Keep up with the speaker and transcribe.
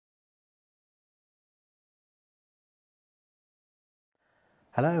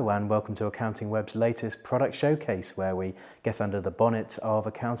Hello and welcome to AccountingWEB's latest product showcase where we get under the bonnet of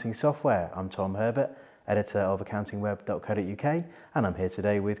accounting software. I'm Tom Herbert, editor of AccountingWEB.co.uk, and I'm here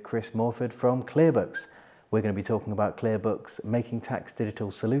today with Chris Morford from ClearBooks. We're going to be talking about ClearBooks' Making Tax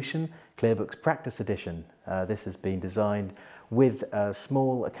Digital solution, ClearBooks Practice Edition. This has been designed with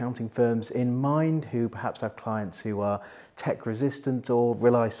small accounting firms in mind who perhaps have clients who are tech resistant or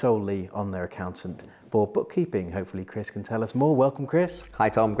rely solely on their accountant for bookkeeping. Hopefully Chris can tell us more. Welcome, Chris. Hi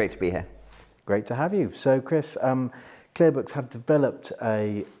Tom, great to be here. Great to have you. So Chris, ClearBooks have developed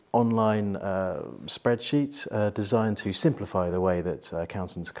a online spreadsheet designed to simplify the way that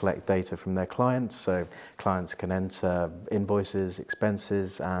accountants collect data from their clients. So clients can enter invoices,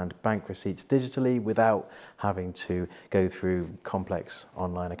 expenses and bank receipts digitally without having to go through complex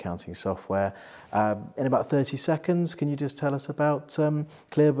online accounting software. In about 30 seconds, can you just tell us about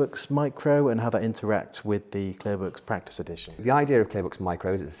ClearBooks Micro and how that interacts with the ClearBooks Practice Edition? The idea of ClearBooks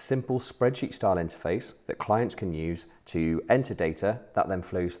Micro is it's a simple spreadsheet style interface that clients can use to enter data that then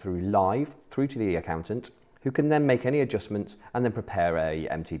flows through to the accountant, who can then make any adjustments and then prepare a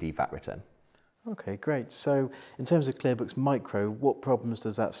MTD VAT return. Okay, great. So in terms of ClearBooks Micro, what problems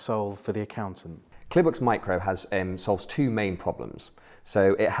does that solve for the accountant? ClearBooks Micro solves two main problems.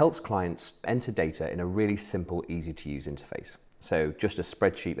 So it helps clients enter data in a really simple, easy to use interface. So just a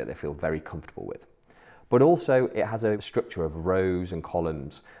spreadsheet that they feel very comfortable with. But also it has a structure of rows and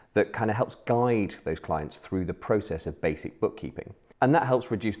columns that kind of helps guide those clients through the process of basic bookkeeping. And that helps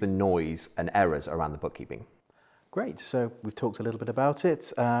reduce the noise and errors around the bookkeeping. Great, so we've talked a little bit about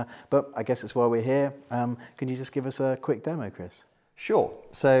it, but I guess it's why we're here. Can you just give us a quick demo, Chris? Sure,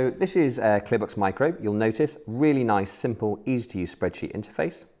 so this is ClearBooks Micro. You'll notice really nice, simple, easy to use spreadsheet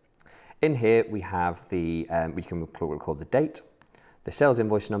interface. In here we have we can record the date, the sales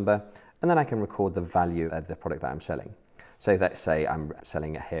invoice number, and then I can record the value of the product that I'm selling. So let's say I'm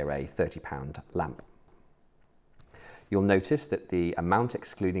selling here a £30 lamp. You'll notice that the amount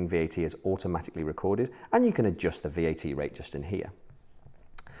excluding VAT is automatically recorded, and you can adjust the VAT rate just in here.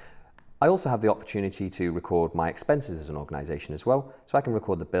 I also have the opportunity to record my expenses as an organisation as well, so I can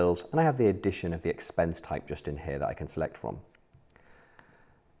record the bills, and I have the addition of the expense type just in here that I can select from.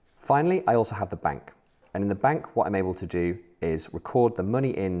 Finally, I also have the bank, and in the bank what I'm able to do is record the money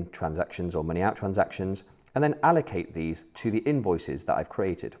in transactions or money out transactions, and then allocate these to the invoices that I've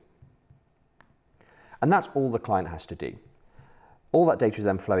created. And that's all the client has to do. All that data is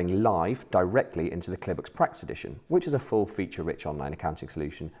then flowing live directly into the ClearBooks Practice Edition, which is a full feature-rich online accounting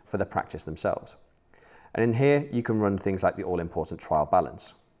solution for the practice themselves. And in here, you can run things like the all-important trial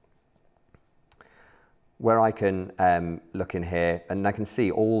balance, where I can look in here and I can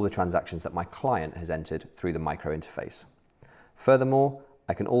see all the transactions that my client has entered through the micro interface. Furthermore,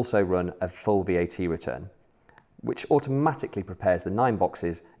 I can also run a full VAT return, which automatically prepares the 9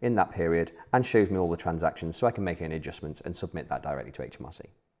 boxes in that period and shows me all the transactions so I can make any adjustments and submit that directly to HMRC.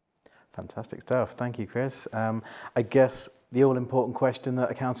 Fantastic stuff. Thank you, Chris. I guess the all-important question that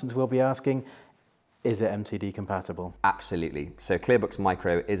accountants will be asking, is it MTD compatible? Absolutely. So ClearBooks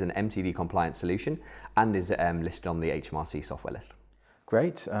Micro is an MTD compliant solution and is listed on the HMRC software list.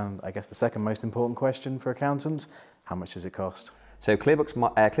 Great. I guess the second most important question for accountants, how much does it cost? So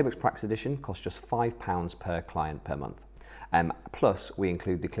ClearBooks Practice Edition costs just £5 per client per month. Plus, we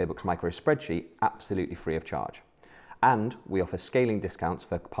include the ClearBooks Micro spreadsheet absolutely free of charge. And we offer scaling discounts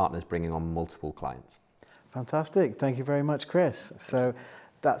for partners bringing on multiple clients. Fantastic. Thank you very much, Chris. So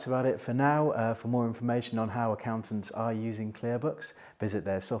that's about it for now. For more information on how accountants are using ClearBooks, visit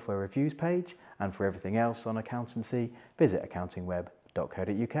their software reviews page. And for everything else on accountancy, visit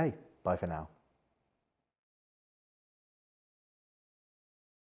AccountingWEB.co.uk. Bye for now.